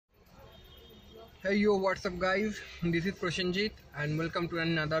Hey yo, what's up guys? This is Proshenjit and welcome to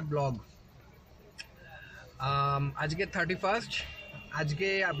another vlog. আজকে 31st, আজকে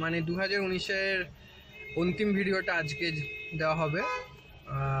মানে 2019-এর অন্তিম ভিডিওটা আজকে দেওয়া হবে।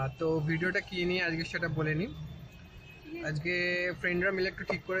 তো ভিডিওটা কি নিয়ে আজকে সেটা বলে নিই। আজকে ফ্রেন্ডরা মিলে একটু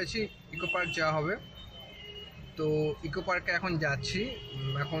ঠিক করেছি ইকো পার্ক যাওয়া হবে। তো ইকো পার্কে এখন যাচ্ছি,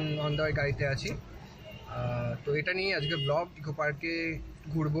 এখন অন দ্য ওয়ে গাড়িতে আছি। তো এটা নিয়ে আজকে ব্লগ। ইকো পার্কে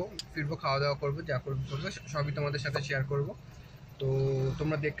ঘুরবো ফিরবো, খাওয়া দাওয়া করবো, যা করবো সবই তোমাদের সাথে শেয়ার করব। তো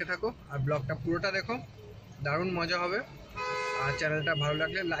তোমরা দেখতে থাকো আর ব্লগটা পুরোটা দেখো, দারুণ মজা হবে। আর চ্যানেলটা ভালো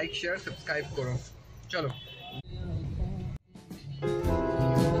লাগলে লাইক শেয়ার সাবস্ক্রাইব করো। চলো।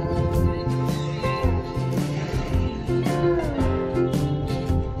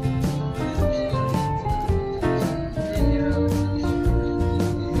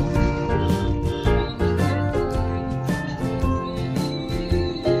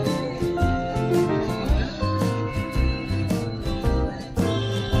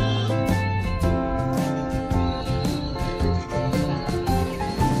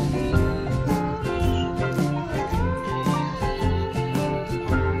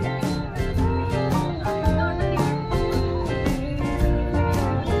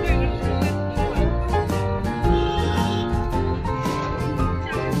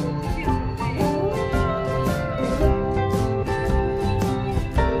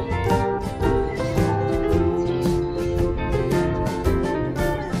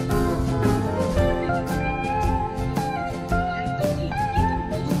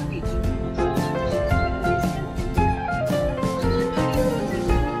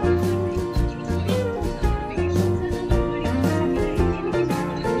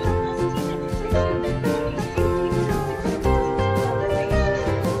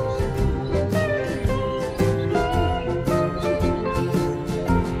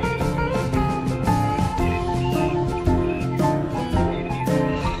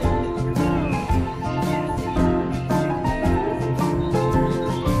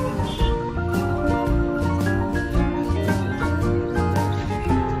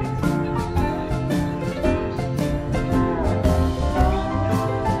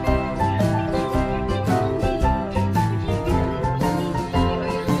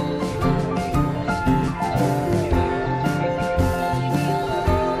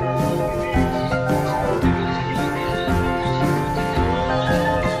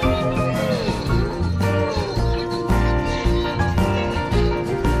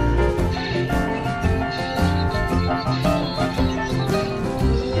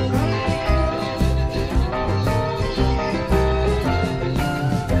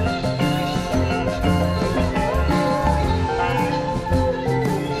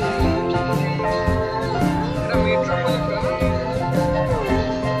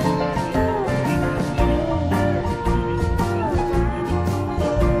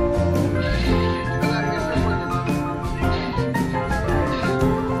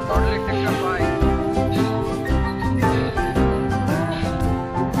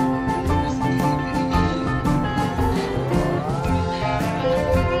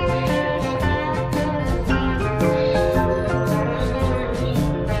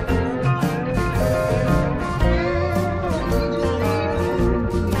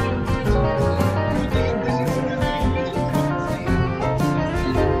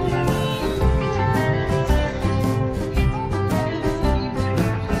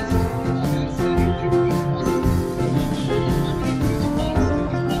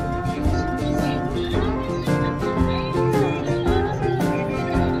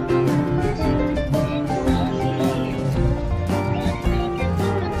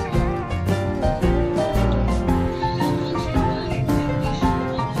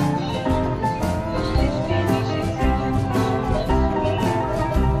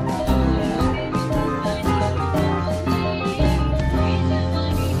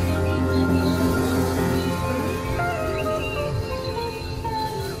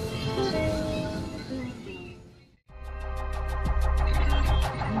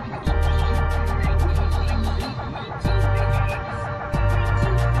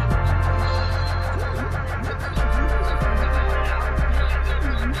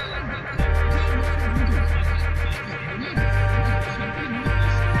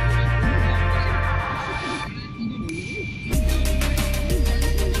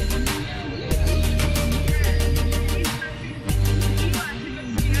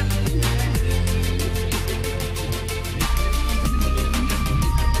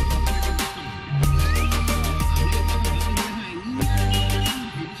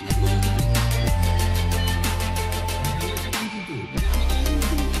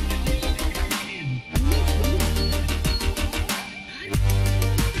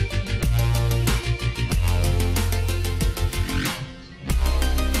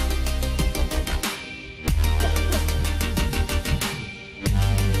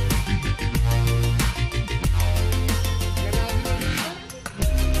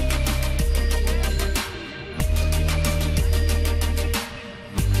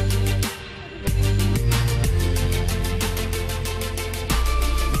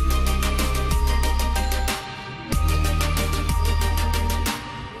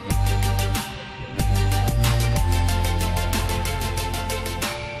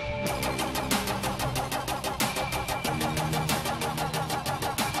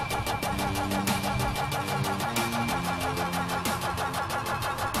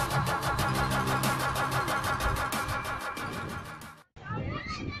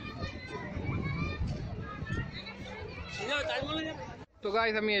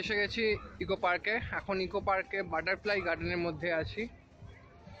 গাইস আমি এসে গেছি ইকো পার্কে। এখন ইকো পার্কে বাটারফ্লাই গার্ডেনের মধ্যে আছি,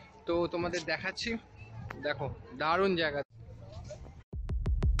 তো তোমাদের দেখাচ্ছি। দেখো দারুণ জায়গা।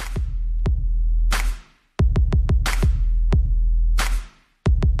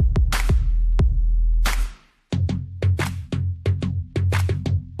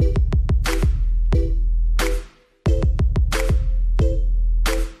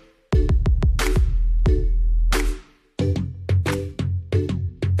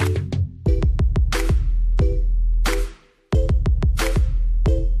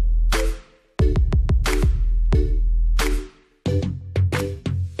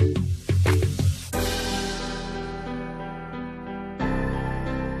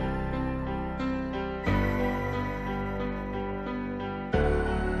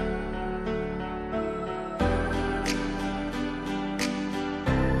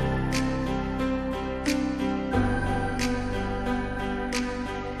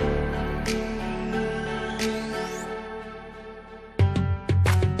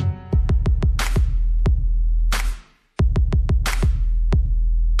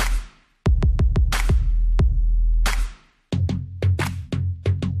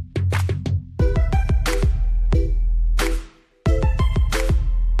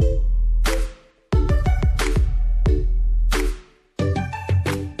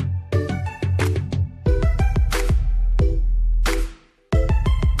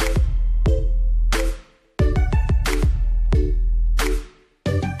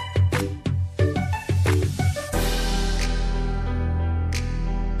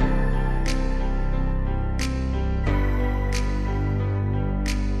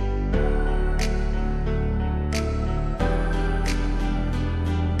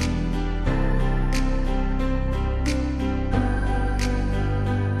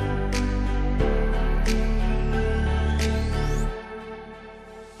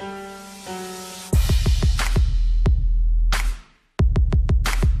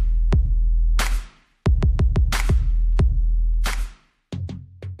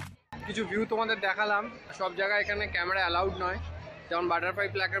 কিছু ভিউ তোমাদের দেখালাম। সব জায়গায় এখানে ক্যামেরা অ্যালাউড নয়, যেমন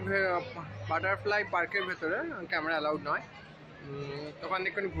বাটারফ্লাই পার্কের ভেতরে ক্যামেরা অ্যালাউড নয়। তখন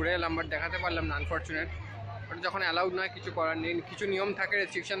একটু ঘুরে এলাম, বাট দেখাতে পারলাম না আনফর্চুনেট। বাট যখন অ্যালাউড নয় কিছু করার নেই, কিছু নিয়ম থাকে,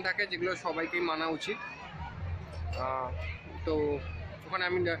 রেস্ট্রিকশন থাকে, যেগুলো সবাইকেই মানা উচিত। তো ওখানে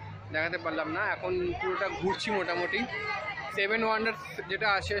আমি দেখাতে পারলাম না। এখন পুরোটা ঘুরছি মোটামুটি। 7 ওয়ান্ডার যেটা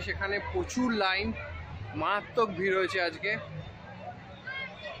আছে সেখানে প্রচুর লাইন, মারাত্মক ভিড় হয়েছে আজকে।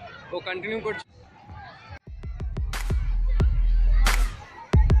 ও কন্টিনিউ করছে।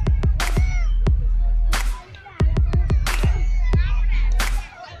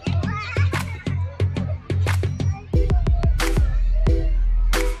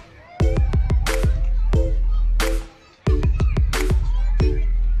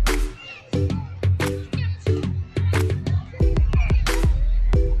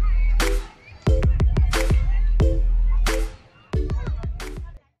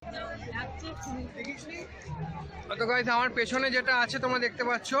 তো গাইস আমার পেছনে যেটা আছে তোমরা দেখতে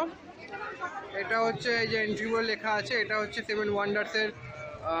পাচ্ছ, এটা হচ্ছে এই যে এন্ট্রি বলে লেখা আছে, এটা হচ্ছে 7 ওয়ান্ডার্সের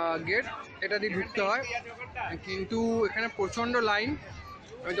গেট। এটা দিয়ে ঢুকতে হয়, কিন্তু এখানে প্রচণ্ড লাইন।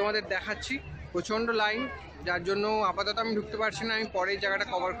 আমি তোমাদের দেখাচ্ছি, প্রচণ্ড লাইন, যার জন্য আপাতত আমি ঢুকতে পারছি না। আমি পরে এই জায়গাটা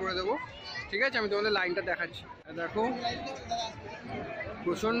কভার করে দেবো, ঠিক আছে? আমি তোমাদের লাইনটা দেখাচ্ছি। দেখো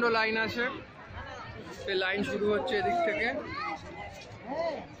প্রচণ্ড লাইন আছে। সেই লাইন শুরু হচ্ছে এদিক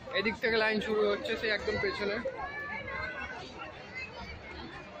থেকে লাইন শুরু হচ্ছে, সেই একদম পেছনে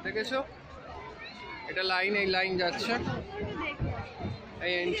দেখেছো, এটা লাইন, এই লাইন যাচ্ছে,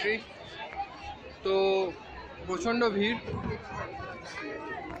 এই এন্ট্রি। তো প্রচণ্ড ভিড়।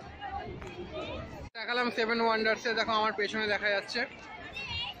 দেখালাম 7 ওয়ান্ডার্সে, দেখো আমার পেছনে দেখা যাচ্ছে,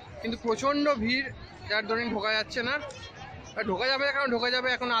 কিন্তু প্রচণ্ড ভিড়, যার দরুন ঢোকা যাচ্ছে না। ঢোকা যাবে, কারণ ঢোকা যাবে,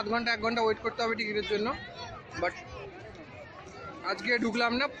 এখন আধ ঘন্টা 1 ঘন্টা ওয়েট করতে হবে টিকিটের জন্য। বাট আজকে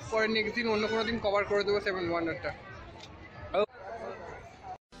ঢুকলাম না, পরে নেক্সট দিন অন্য কোনো দিন কভার করে দেবো 7 ওয়ান্ডারটা।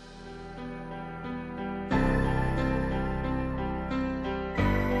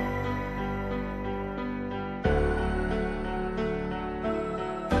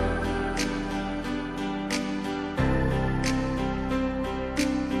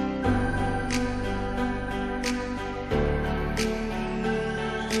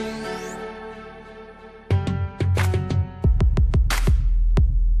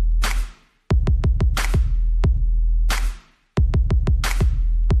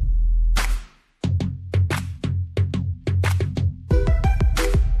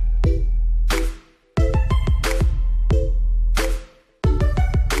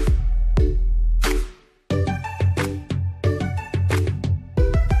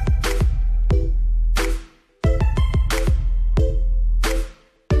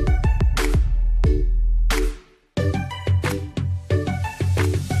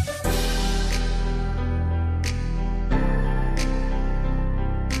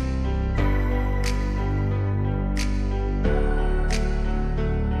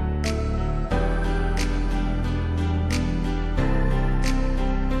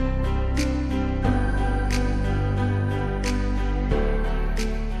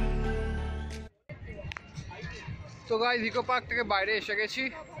 তো গাইস ইকো পার্ক থেকে বাইরে এসে গেছি,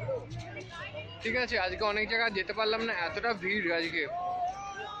 ঠিক আছে। আজকে অনেক জায়গায় যেতে পারলাম না, এতটা ভিড় আজকে,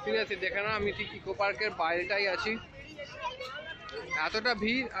 ঠিক আছে। দেখে না, আমি ঠিক ইকো পার্কের বাইরেটাই আছি, এতটা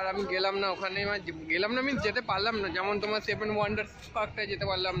ভিড়। আর আমি গেলাম না ওখানে, গেলাম না, আমি যেতে পারলাম না। যেমন তোমার 7 ওয়ান্ডার্স পার্কটায় যেতে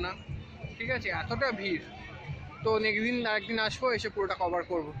পারলাম না, ঠিক আছে, এতটা ভিড়। তো নেক্সট দিন আরেকদিন আসবো, এসে পুরোটা কভার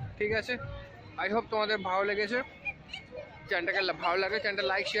করব, ঠিক আছে। আই হোপ তোমাদের ভালো লেগেছে। চ্যানেলটাকে ভালো লাগে চ্যানেলটা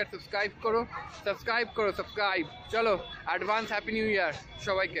লাইক শেয়ার সাবস্ক্রাইব করো। চলো, অ্যাডভান্স হ্যাপি নিউ ইয়ার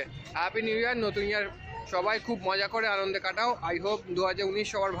সবাইকে। হ্যাপি নিউ ইয়ার, নতুন ইয়ার সবাই খুব মজা করে আনন্দে কাটাও। আই হোপ 2019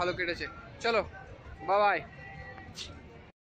 সবার ভালো কেটেছে। চলো, বাই বাই।